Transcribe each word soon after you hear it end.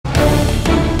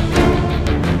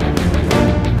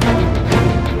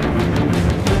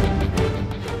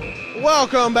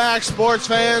Welcome back, sports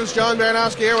fans. John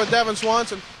Baranowski here with Devin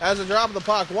Swanson as the drop of the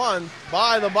puck won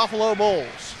by the Buffalo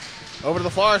Bulls. Over to the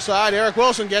far side, Eric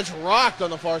Wilson gets rocked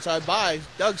on the far side by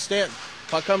Doug Stanton.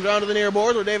 Puck comes down to the near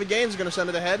board where David Gaines is going to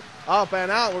send it ahead. Up and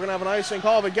out. We're going to have an icing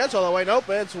call if it gets all the way. Nope,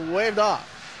 it's waved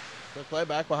off. Quick play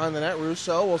back behind the net.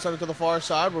 Rousseau will send it to the far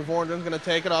side where Vornden's going to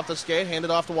take it off the skate, hand it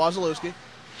off to Wasilewski.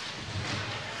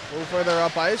 A little further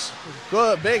up ice.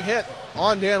 Good, big hit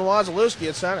on Dan Wasilewski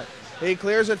at center. He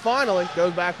clears it finally,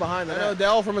 goes back behind the net.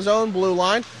 Odell from his own blue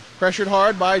line, pressured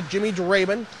hard by Jimmy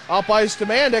Draben. Up ice to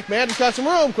Mandick. Mandick's got some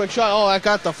room. Quick shot. Oh, that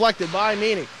got deflected by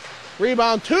Meany.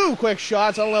 Rebound, 2 quick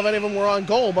shots. I don't know if any of them were on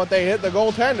goal, but they hit the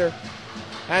goaltender,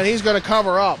 and he's going to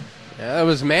cover up. Yeah, that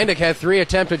was Mandick had 3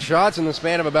 attempted shots in the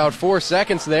span of about 4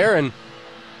 seconds there, and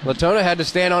Latona had to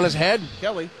stand on his head.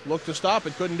 Kelly looked to stop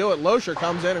it, couldn't do it. Loescher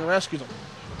comes in and rescues him.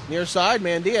 Near side,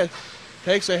 Mandia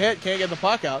takes a hit, can't get the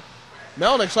puck out.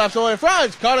 Melnick slaps away in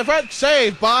front, caught in front,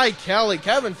 saved by Kelly.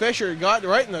 Kevin Fisher got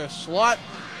right in the slot,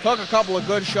 took a couple of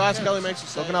good shots. Kelly makes a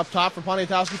save. Looking up top for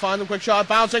Poniatowski, finds him, quick shot,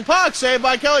 bouncing puck, saved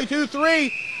by Kelly,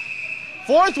 2-3.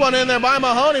 Fourth one in there by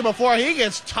Mahoney before he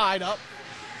gets tied up.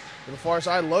 To the far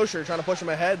side, Loescher trying to push him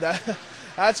ahead.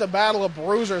 That's a battle of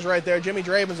bruisers right there. Jimmy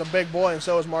Draben's a big boy, and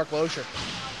so is Mark Loescher.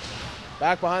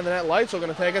 Back behind the net, Leitzel going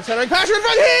to take it, centering, pass in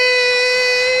front,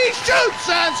 he shoots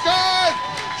and scores!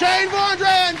 Shane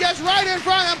Vondran gets right in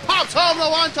front and pops home the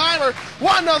one-timer.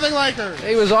 1-0 Lakers.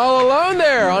 He was all alone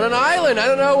there on an island. I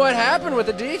don't know what happened with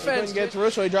the defense. He couldn't get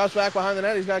through, so he drops back behind the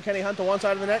net. He's got Kenny Hunt to one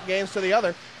side of the net, Gaines to the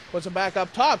other. Puts it back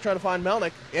up top, trying to find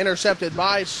Melnick. Intercepted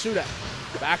by Sudak.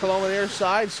 Back along the near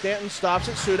side, Stanton stops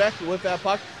it. Sudak with that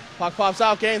puck. Puck pops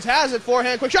out, Gaines has it,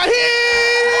 forehand, quick shot. He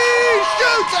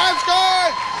shoots and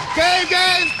scores! Gabe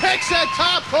Gaines picks it,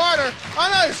 top corner. A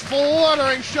nice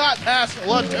fluttering shot past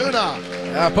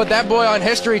Latuna. Put that boy on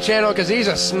History Channel because he's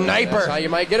a sniper. That's how you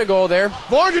might get a goal there.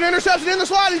 Vorgen intercepts it in the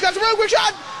slot. He's got some room, quick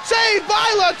shot. Saved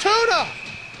by Latuna.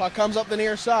 Puck comes up the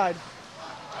near side.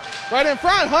 Right in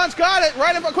front, Hunt's got it.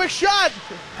 Right in front, quick shot.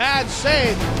 Pad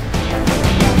saved.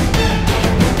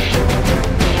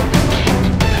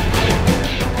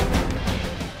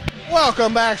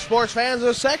 Welcome back, sports fans.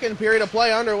 The second period of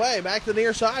play underway. Back to the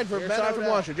near side for Ben from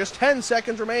Washington. Just 10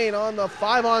 seconds remain on the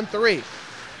 5-on-3.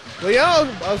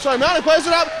 Mountain plays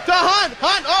it up to Hunt.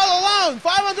 Hunt all alone.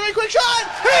 5-on-3, quick shot.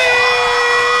 He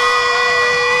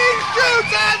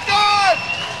shoots and scores.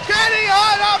 Kenny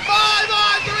Hunt, a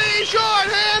 5-on-3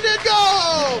 short-handed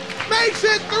goal. Makes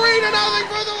it 3-0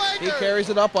 for the Lakers. He carries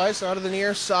it up ice out of the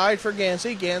near side for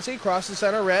Gansey. Gansey crosses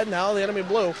center red, now the enemy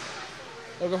blue.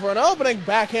 Looking for an opening,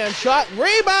 backhand shot,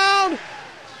 rebound,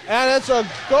 and it's a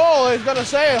goal. He's going to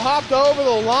say it hopped over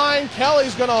the line.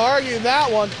 Kelly's going to argue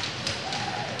that one.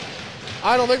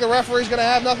 I don't think the referee's going to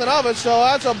have nothing of it, so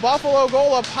that's a Buffalo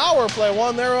goal, a power play.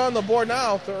 One there on the board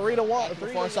now, 3-1. The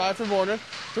far side for Vornden.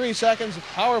 3 seconds,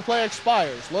 power play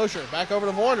expires. Loescher back over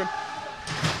to Vornden.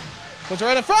 Puts it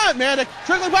right in front, Mandick,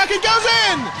 trickling puck, it goes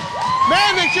in!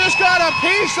 Mandick just got a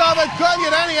piece of it, couldn't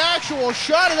get any actual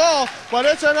shot at all, but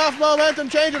it's enough momentum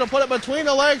changer to put it between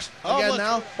the legs. Again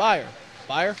now,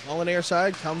 Byer on the near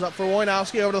side, comes up for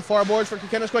Wojnowski, over to the far boards for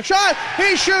Kikinnis, quick shot,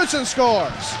 he shoots and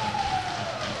scores.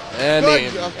 And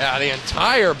the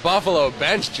entire Buffalo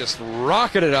bench just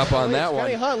rocketed up on that one.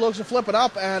 Kenny Hunt looks to flip it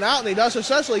up and out, and he does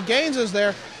successfully. Gaines is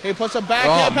there. He puts a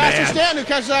backhand pass to Stanton, who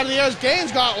catches it out of the air.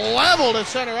 Gaines got leveled at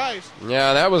center ice.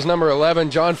 Yeah, that was number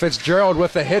 11, John Fitzgerald,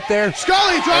 with the hit there.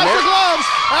 Scully drops the gloves,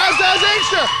 as does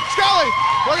Inkster. Scully,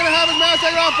 we're going to have his mask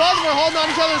taken off. Both of them are holding on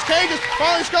to each other's cages.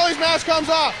 Finally, Scully's mask comes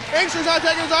off. Inkster's not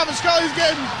taking his off, and Scully's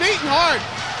getting beaten hard.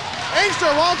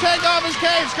 Inkster won't take off his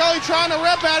cage. Scully trying to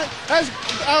rip at it. As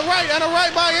a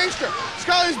right by Inkster.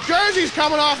 Scully's jersey's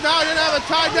coming off now. He didn't have it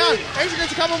tied down. Inkster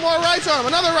gets a couple more rights on him.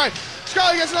 Another right.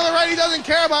 Scully gets another right. He doesn't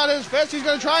care about his fist. He's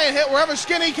going to try and hit wherever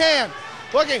skin he can.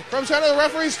 Looking from center, the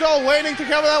referee's still waiting to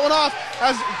cover that one off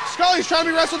as Scully's trying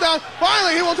to be wrestled down.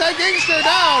 Finally, he will take Inkster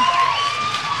down.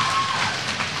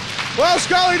 Well,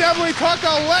 Scully definitely took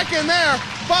a lick in there,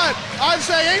 but I'd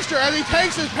say Inkster, as he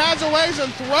takes his pads away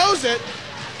and throws it,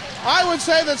 I would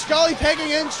say that Scully taking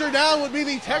Inkster down would be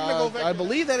the technical victory. I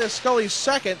believe that is Scully's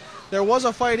second. There was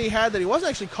a fight he had that he wasn't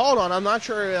actually called on. I'm not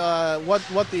sure what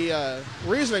the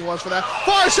reasoning was for that.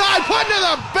 Far side, put to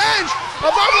the bench. A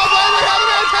Buffalo player, we have a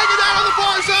man taken down on the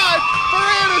far side.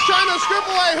 Moran is trying to strip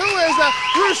away. Who is that?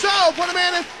 Rousseau put a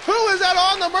man in. Who is that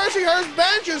on the Mercyhurst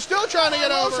bench? Is still trying to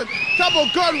get over. Couple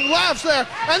good laughs there,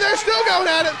 and they're still going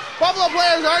at it. Buffalo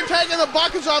players aren't taking the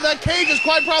buckets off. That cage is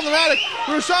quite problematic.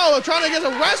 Rousseau trying to get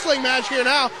a wrestling match here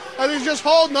now, as he's just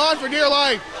holding on for dear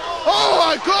life.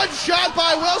 Oh, a good shot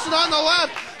by Wilson on the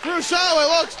left. Rousseau, it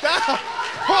looks down.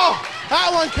 Oh, That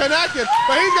one connected,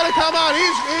 but he's going to come out.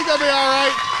 He's going to be all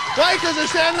right. Lakers are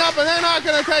standing up, and they're not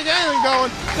going to take anything going.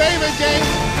 David Gaines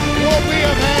will be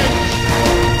avenged.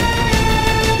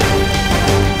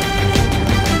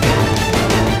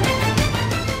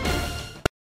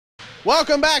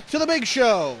 Welcome back to the big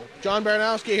show. John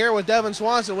Baranowski here with Devin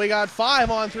Swanson. We got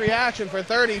 5-on-3 action for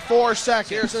 34 seconds.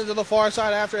 Pearson to the far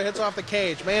side after it hits off the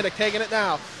cage. Mandic taking it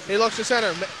now. He looks to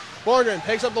center. Borgren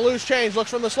takes up the loose change,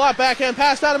 looks from the slot, backhand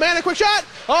pass down to Mandic, quick shot.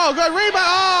 Oh, good rebound.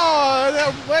 Oh,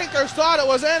 the Lakers thought it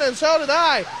was in, and so did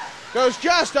I. Goes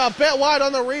just a bit wide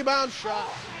on the rebound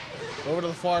shot. Over to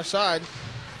the far side.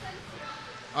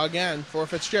 Again for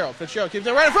Fitzgerald. Fitzgerald keeps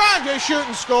it right in front. Good shoot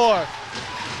and score.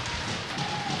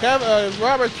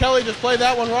 Robert Kelly just played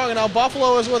that one wrong, and now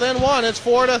Buffalo is within one. It's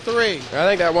 4-3. I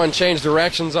think that one changed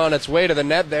directions on its way to the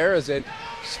net there as it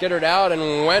skittered out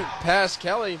and went past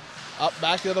Kelly. Up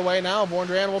back the other way now.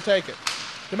 Bondran will take it.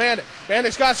 To Mandic.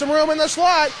 Mandic's got some room in the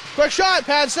slot. Quick shot,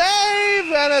 pad save,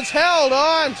 and it's held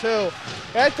on to.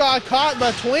 It got caught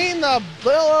between the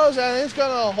billows, and it's going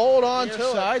to hold on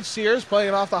to it. Sears playing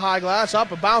it off the high glass.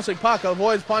 Up a bouncing puck.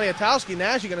 Avoids Poniatowski.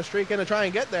 Nash going to streak in to try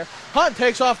and get there. Hunt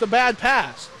takes off the bad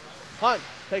pass. Hunt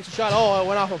takes a shot. Oh, it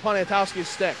went off of Poniatowski's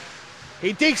stick.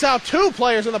 He dekes out two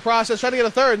players in the process, trying to get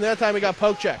a third, and that time he got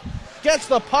poke checked. Gets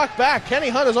the puck back. Kenny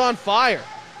Hunt is on fire.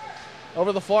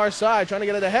 Over the far side, trying to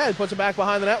get it ahead. Puts it back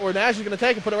behind the net where Nagy is going to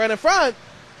take it, put it right in front.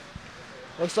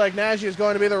 Looks like Nagy is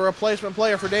going to be the replacement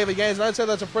player for David Gaines, and I'd say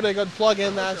that's a pretty good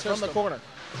plug-in from the corner.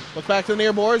 Look back to the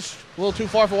near boards. A little too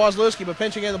far for Wasilewski, but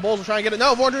pinching in. The Bulls will try and get it.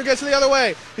 No, Vordry gets it the other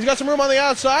way. He's got some room on the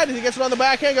outside, and he gets it on the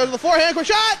backhand. Goes to the forehand. Quick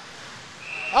shot!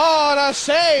 Oh, and a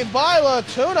save by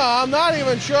Latuna. I'm not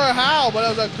even sure how, but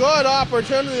it was a good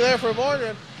opportunity there for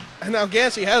Vordry. And now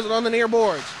Gansey has it on the near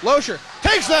boards. Loescher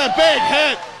takes that big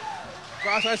hit.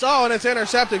 Cross ice, oh, and it's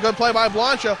intercepted. Good play by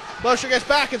Blancha. Loescher gets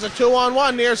back. It's a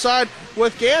 2-on-1 near side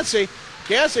with Gansey.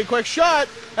 Gansey, quick shot.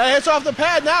 And hits off the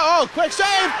pad now. Oh, quick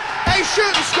save. They shoot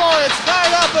and score. It's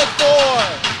tied up at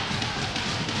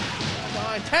 4.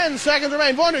 Behind 10 seconds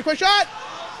remain. Vondry, quick shot.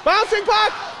 Bouncing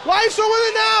puck. Weissel with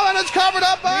it now, and it's covered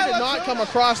up by He did not come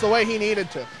across the way he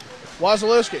needed to.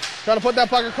 Wasilewski trying to put that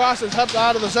puck across. It's up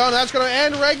out of the zone. That's going to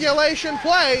end regulation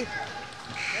play.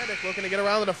 Mandic looking to get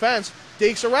around the defense.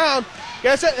 Dekes around.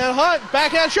 Gets it, and Hunt,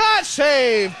 backhand shot,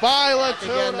 saved by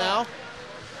Latuna. Again now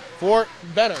for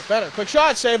Benner. Quick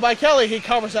shot, saved by Kelly. He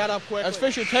covers that up quick. As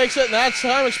Fisher takes it, and that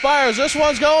time expires. This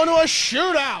one's going to a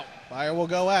shootout. Fire will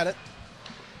go at it.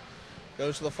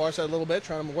 Goes to the far side a little bit,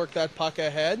 trying to work that puck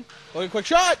ahead. Look at quick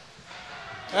shot.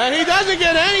 And he doesn't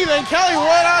get anything. Kelly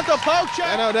right out the poke check.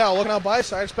 And Odell looking out by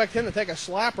side. I expect him to take a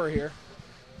slapper here.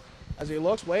 As he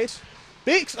looks, waits,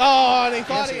 beaks. Oh, and he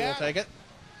thought he will take it.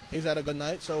 He's had a good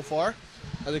night so far.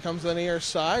 As he comes to the near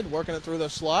side, working it through the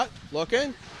slot,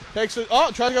 looking, takes it,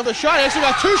 oh, trying to go for the shot. He actually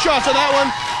got two shots on that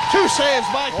one. 2 saves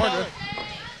by Kelly.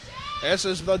 This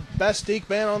is the best deke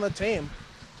man on the team.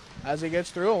 As he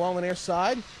gets through along the near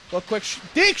side, look quick,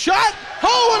 deke shot.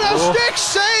 Oh, and a stick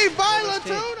save by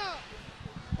Latuna.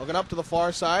 Looking up to the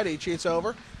far side, he cheats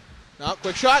over. Now,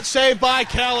 quick shot, saved by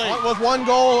Kelly. With 1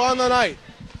 goal on the night.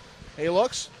 He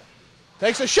looks,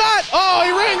 takes a shot. Oh,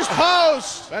 he rings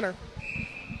post. Benner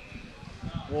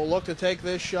will look to take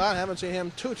this shot. Haven't seen him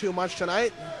too much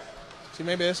tonight. See,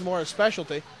 maybe this is more a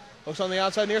specialty. Looks on the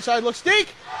outside, near side, looks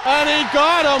deke, and he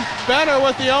got him. Benner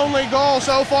with the only goal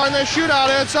so far in this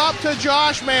shootout. It's up to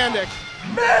Josh Mandic.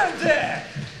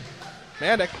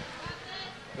 Mandic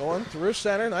going through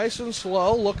center, nice and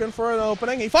slow, looking for an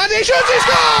opening. He finds it, he shoots, he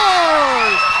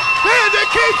scores! Mandic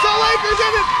keeps the Lakers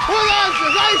in it with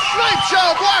a nice snipe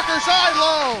show, blocker side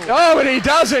low. Oh, and he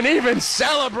doesn't even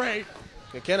celebrate.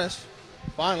 McInnes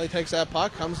finally takes that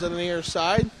puck, comes to the near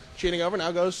side, cheating over,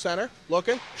 now goes center,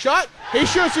 looking, shot, he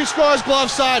shoots, he scores, glove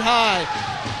side high.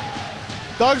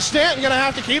 Doug Stanton going to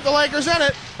have to keep the Lakers in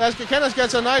it as McInnes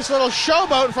gets a nice little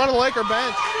showboat in front of the Laker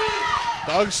bench.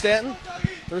 Doug Stanton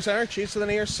through center, cheats to the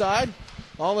near side,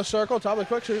 on the circle, top of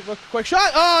the quick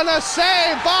shot, oh, and a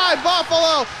save by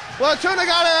Buffalo. Latuna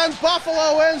got it, and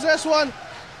Buffalo wins this one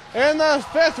in the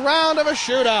 5th round of a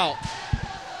shootout.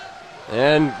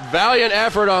 And valiant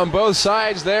effort on both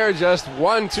sides there. Just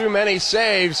one too many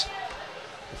saves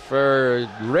for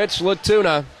Rich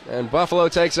Latuna. And Buffalo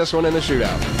takes this one in the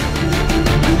shootout.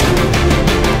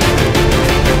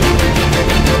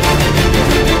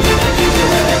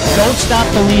 Don't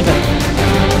stop believing.